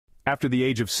After the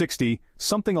age of 60,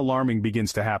 something alarming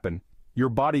begins to happen. Your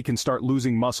body can start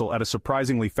losing muscle at a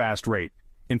surprisingly fast rate.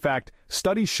 In fact,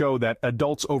 studies show that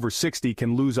adults over 60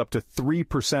 can lose up to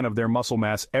 3% of their muscle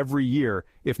mass every year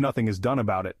if nothing is done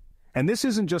about it. And this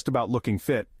isn't just about looking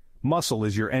fit. Muscle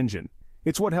is your engine.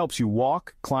 It's what helps you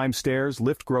walk, climb stairs,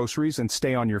 lift groceries, and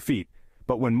stay on your feet.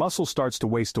 But when muscle starts to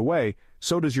waste away,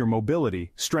 so does your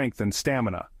mobility, strength, and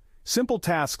stamina. Simple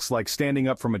tasks like standing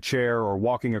up from a chair or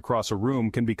walking across a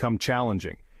room can become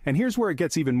challenging. And here's where it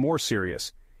gets even more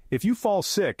serious. If you fall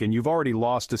sick and you've already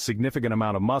lost a significant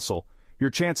amount of muscle, your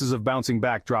chances of bouncing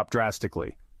back drop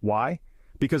drastically. Why?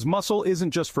 Because muscle isn't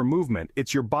just for movement,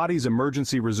 it's your body's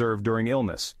emergency reserve during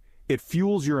illness. It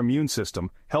fuels your immune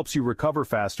system, helps you recover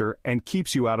faster, and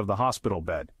keeps you out of the hospital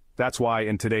bed. That's why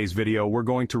in today's video we're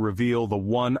going to reveal the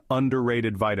one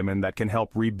underrated vitamin that can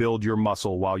help rebuild your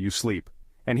muscle while you sleep.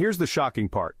 And here's the shocking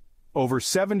part. Over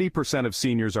 70% of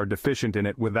seniors are deficient in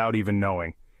it without even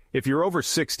knowing. If you're over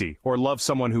 60 or love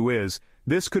someone who is,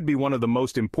 this could be one of the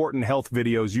most important health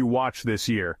videos you watch this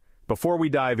year. Before we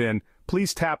dive in,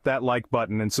 please tap that like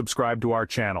button and subscribe to our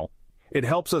channel. It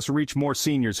helps us reach more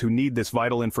seniors who need this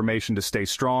vital information to stay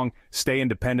strong, stay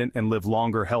independent, and live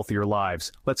longer, healthier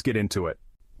lives. Let's get into it.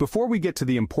 Before we get to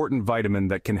the important vitamin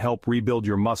that can help rebuild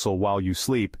your muscle while you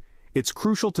sleep, it's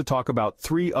crucial to talk about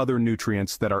 3 other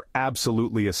nutrients that are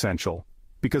absolutely essential.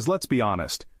 Because let's be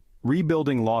honest,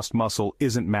 rebuilding lost muscle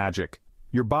isn't magic.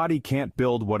 Your body can't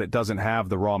build what it doesn't have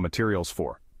the raw materials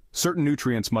for. Certain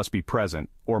nutrients must be present,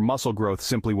 or muscle growth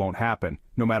simply won't happen,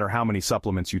 no matter how many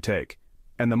supplements you take.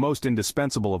 And the most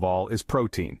indispensable of all is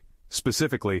protein,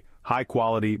 specifically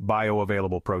high-quality,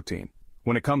 bioavailable protein.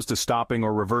 When it comes to stopping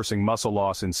or reversing muscle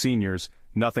loss in seniors,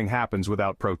 nothing happens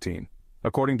without protein.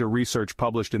 According to research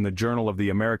published in the Journal of the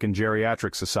American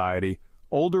Geriatric Society,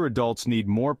 older adults need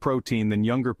more protein than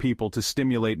younger people to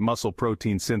stimulate muscle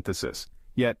protein synthesis.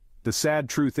 Yet, the sad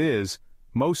truth is,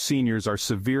 most seniors are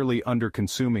severely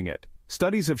under-consuming it.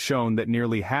 Studies have shown that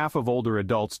nearly half of older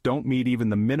adults don't meet even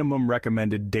the minimum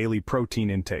recommended daily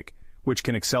protein intake, which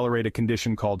can accelerate a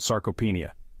condition called sarcopenia,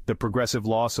 the progressive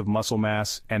loss of muscle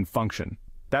mass and function.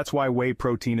 That's why whey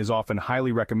protein is often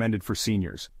highly recommended for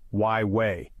seniors. Why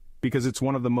whey? Because it's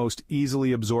one of the most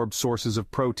easily absorbed sources of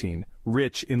protein,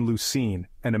 rich in leucine,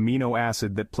 an amino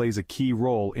acid that plays a key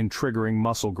role in triggering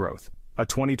muscle growth. A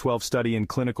 2012 study in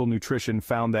clinical nutrition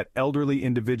found that elderly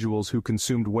individuals who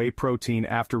consumed whey protein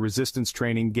after resistance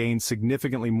training gained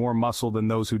significantly more muscle than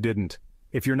those who didn't.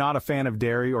 If you're not a fan of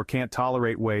dairy or can't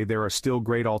tolerate whey, there are still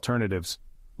great alternatives.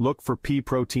 Look for pea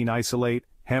protein isolate,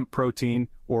 hemp protein,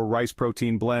 or rice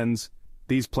protein blends.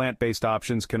 These plant-based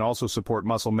options can also support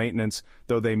muscle maintenance,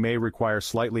 though they may require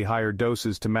slightly higher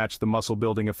doses to match the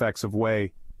muscle-building effects of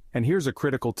whey. And here's a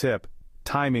critical tip.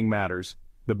 Timing matters.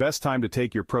 The best time to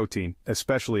take your protein,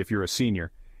 especially if you're a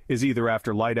senior, is either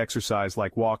after light exercise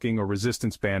like walking or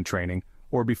resistance band training,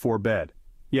 or before bed.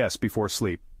 Yes, before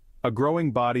sleep. A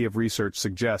growing body of research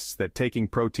suggests that taking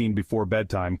protein before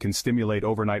bedtime can stimulate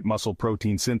overnight muscle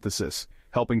protein synthesis,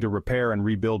 helping to repair and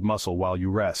rebuild muscle while you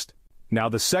rest. Now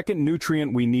the second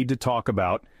nutrient we need to talk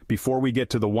about, before we get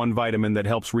to the one vitamin that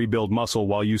helps rebuild muscle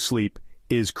while you sleep,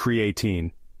 is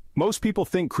creatine. Most people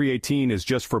think creatine is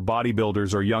just for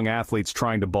bodybuilders or young athletes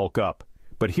trying to bulk up.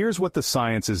 But here's what the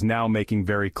science is now making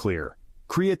very clear.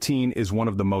 Creatine is one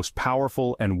of the most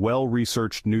powerful and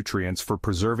well-researched nutrients for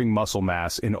preserving muscle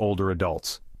mass in older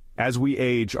adults. As we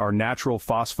age, our natural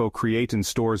phosphocreatine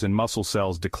stores in muscle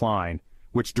cells decline,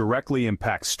 which directly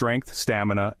impacts strength,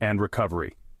 stamina, and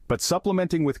recovery. But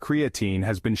supplementing with creatine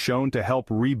has been shown to help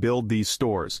rebuild these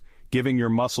stores, giving your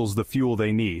muscles the fuel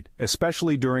they need,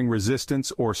 especially during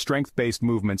resistance or strength-based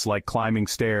movements like climbing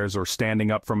stairs or standing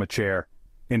up from a chair.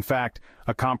 In fact,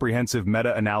 a comprehensive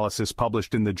meta-analysis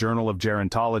published in the Journal of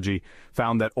Gerontology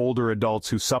found that older adults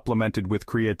who supplemented with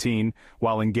creatine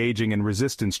while engaging in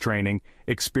resistance training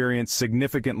experienced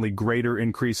significantly greater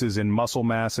increases in muscle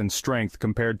mass and strength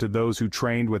compared to those who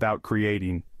trained without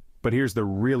creatine. But here's the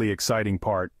really exciting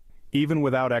part. Even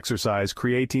without exercise,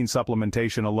 creatine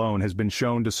supplementation alone has been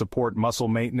shown to support muscle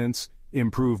maintenance,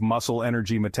 improve muscle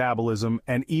energy metabolism,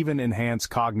 and even enhance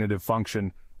cognitive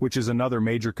function, which is another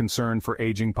major concern for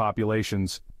aging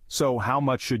populations. So how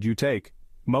much should you take?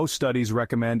 Most studies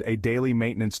recommend a daily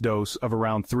maintenance dose of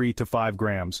around 3 to 5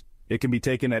 grams. It can be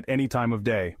taken at any time of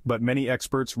day, but many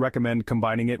experts recommend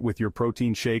combining it with your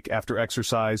protein shake after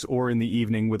exercise or in the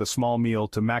evening with a small meal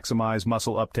to maximize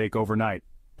muscle uptake overnight.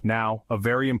 Now, a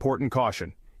very important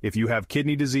caution. If you have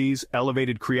kidney disease,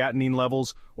 elevated creatinine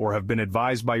levels, or have been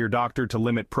advised by your doctor to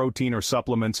limit protein or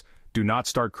supplements, do not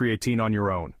start creatine on your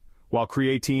own. While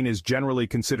creatine is generally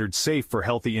considered safe for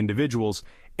healthy individuals,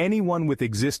 anyone with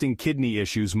existing kidney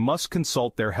issues must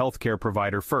consult their healthcare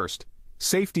provider first.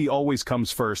 Safety always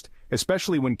comes first,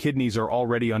 especially when kidneys are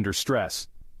already under stress.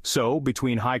 So,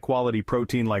 between high-quality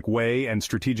protein like whey and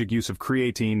strategic use of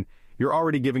creatine, you're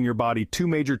already giving your body two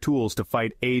major tools to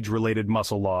fight age-related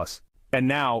muscle loss. And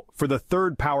now, for the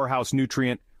third powerhouse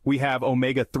nutrient, we have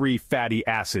omega-3 fatty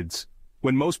acids.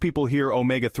 When most people hear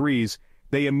omega-3s,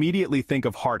 they immediately think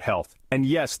of heart health. And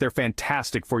yes, they're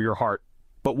fantastic for your heart.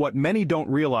 But what many don't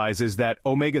realize is that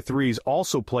omega-3s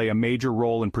also play a major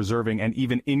role in preserving and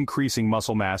even increasing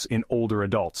muscle mass in older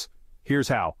adults. Here's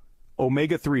how.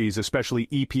 Omega-3s, especially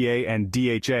EPA and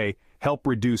DHA, help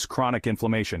reduce chronic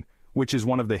inflammation, which is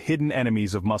one of the hidden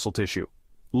enemies of muscle tissue.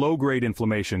 Low-grade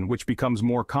inflammation, which becomes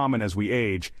more common as we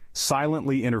age,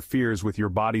 silently interferes with your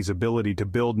body's ability to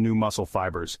build new muscle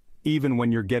fibers, even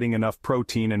when you're getting enough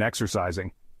protein and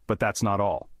exercising. But that's not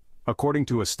all. According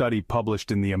to a study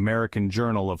published in the American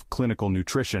Journal of Clinical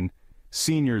Nutrition,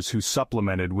 seniors who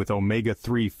supplemented with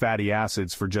omega-3 fatty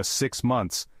acids for just 6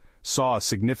 months saw a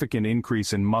significant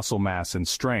increase in muscle mass and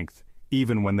strength,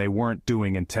 even when they weren't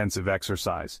doing intensive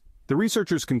exercise. The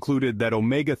researchers concluded that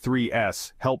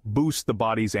omega-3s help boost the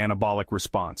body's anabolic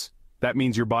response. That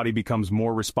means your body becomes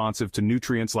more responsive to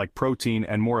nutrients like protein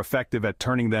and more effective at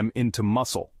turning them into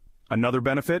muscle. Another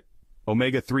benefit?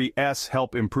 Omega-3s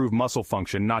help improve muscle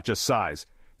function, not just size.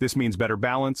 This means better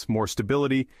balance, more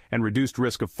stability, and reduced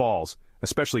risk of falls,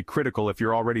 especially critical if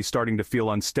you're already starting to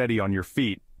feel unsteady on your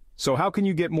feet. So how can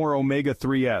you get more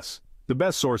omega-3s? The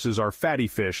best sources are fatty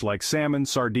fish like salmon,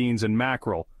 sardines, and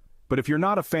mackerel. But if you're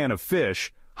not a fan of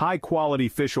fish, high-quality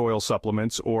fish oil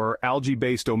supplements or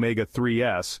algae-based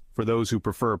omega-3s, for those who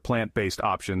prefer plant-based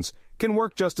options, can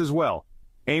work just as well.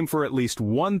 Aim for at least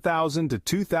 1,000 to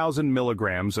 2,000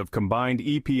 milligrams of combined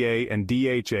EPA and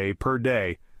DHA per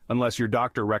day, unless your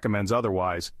doctor recommends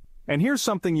otherwise. And here's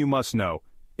something you must know.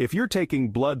 If you're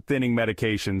taking blood-thinning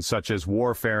medications such as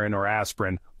warfarin or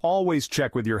aspirin, always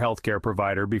check with your healthcare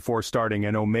provider before starting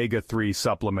an omega-3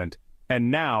 supplement. And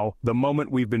now, the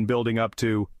moment we've been building up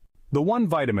to. The one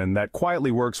vitamin that quietly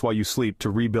works while you sleep to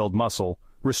rebuild muscle,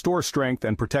 restore strength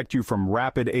and protect you from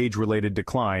rapid age-related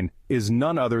decline is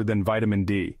none other than vitamin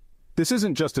D. This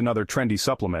isn't just another trendy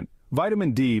supplement.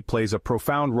 Vitamin D plays a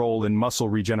profound role in muscle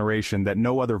regeneration that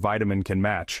no other vitamin can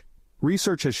match.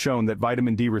 Research has shown that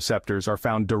vitamin D receptors are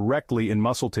found directly in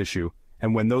muscle tissue,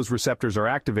 and when those receptors are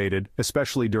activated,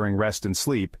 especially during rest and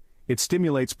sleep, it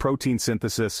stimulates protein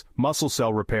synthesis, muscle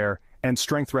cell repair, and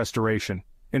strength restoration.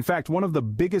 In fact, one of the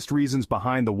biggest reasons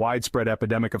behind the widespread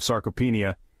epidemic of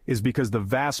sarcopenia is because the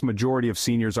vast majority of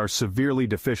seniors are severely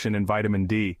deficient in vitamin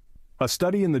D. A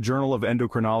study in the Journal of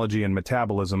Endocrinology and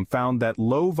Metabolism found that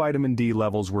low vitamin D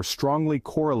levels were strongly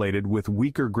correlated with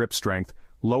weaker grip strength,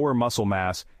 lower muscle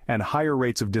mass, and higher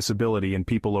rates of disability in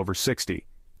people over 60.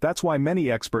 That's why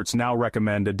many experts now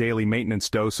recommend a daily maintenance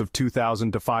dose of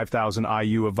 2,000 to 5,000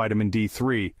 IU of vitamin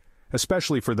D3,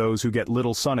 especially for those who get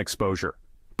little sun exposure.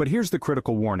 But here's the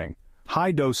critical warning.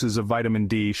 High doses of vitamin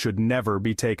D should never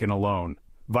be taken alone.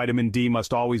 Vitamin D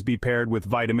must always be paired with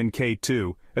vitamin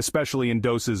K2, especially in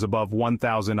doses above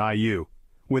 1,000 IU.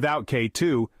 Without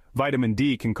K2, vitamin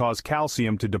D can cause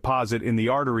calcium to deposit in the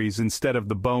arteries instead of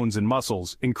the bones and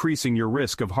muscles, increasing your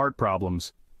risk of heart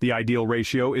problems. The ideal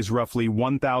ratio is roughly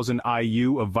 1,000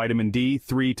 IU of vitamin D,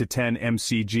 3 to 10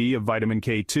 mcg of vitamin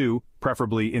K2,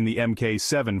 preferably in the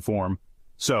MK7 form.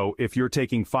 So, if you're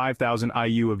taking 5,000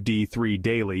 IU of D3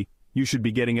 daily, you should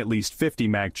be getting at least 50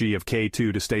 mcg of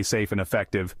K2 to stay safe and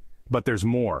effective. But there's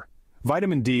more.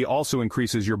 Vitamin D also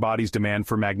increases your body's demand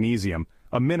for magnesium,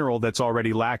 a mineral that's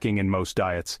already lacking in most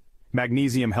diets.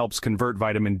 Magnesium helps convert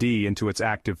vitamin D into its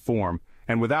active form,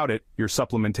 and without it, your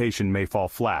supplementation may fall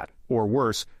flat, or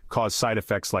worse, cause side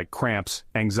effects like cramps,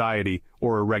 anxiety,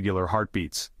 or irregular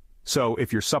heartbeats. So,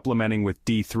 if you're supplementing with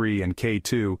D3 and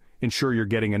K2, ensure you're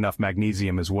getting enough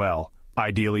magnesium as well,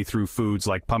 ideally through foods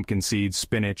like pumpkin seeds,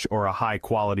 spinach, or a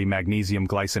high-quality magnesium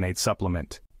glycinate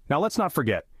supplement. Now let's not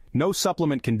forget, no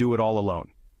supplement can do it all alone.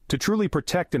 To truly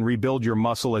protect and rebuild your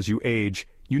muscle as you age,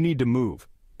 you need to move.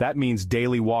 That means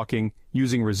daily walking,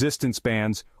 using resistance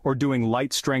bands, or doing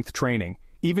light strength training,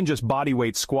 even just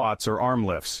bodyweight squats or arm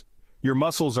lifts. Your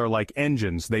muscles are like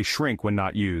engines, they shrink when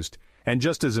not used. And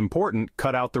just as important,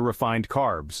 cut out the refined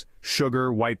carbs.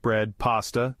 Sugar, white bread,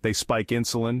 pasta, they spike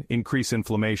insulin, increase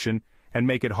inflammation, and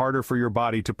make it harder for your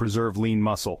body to preserve lean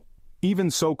muscle.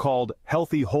 Even so-called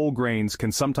healthy whole grains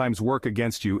can sometimes work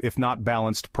against you if not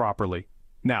balanced properly.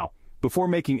 Now, before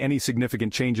making any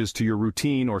significant changes to your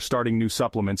routine or starting new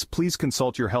supplements, please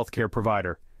consult your healthcare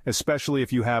provider, especially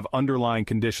if you have underlying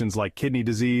conditions like kidney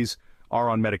disease, are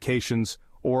on medications,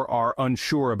 or are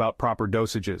unsure about proper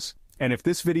dosages. And if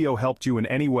this video helped you in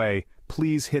any way,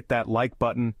 please hit that like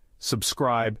button,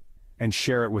 subscribe, and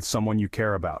share it with someone you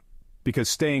care about. Because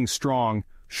staying strong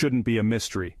shouldn't be a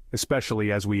mystery,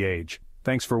 especially as we age.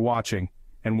 Thanks for watching,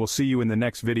 and we'll see you in the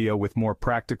next video with more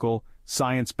practical,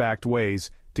 science-backed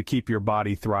ways to keep your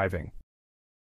body thriving.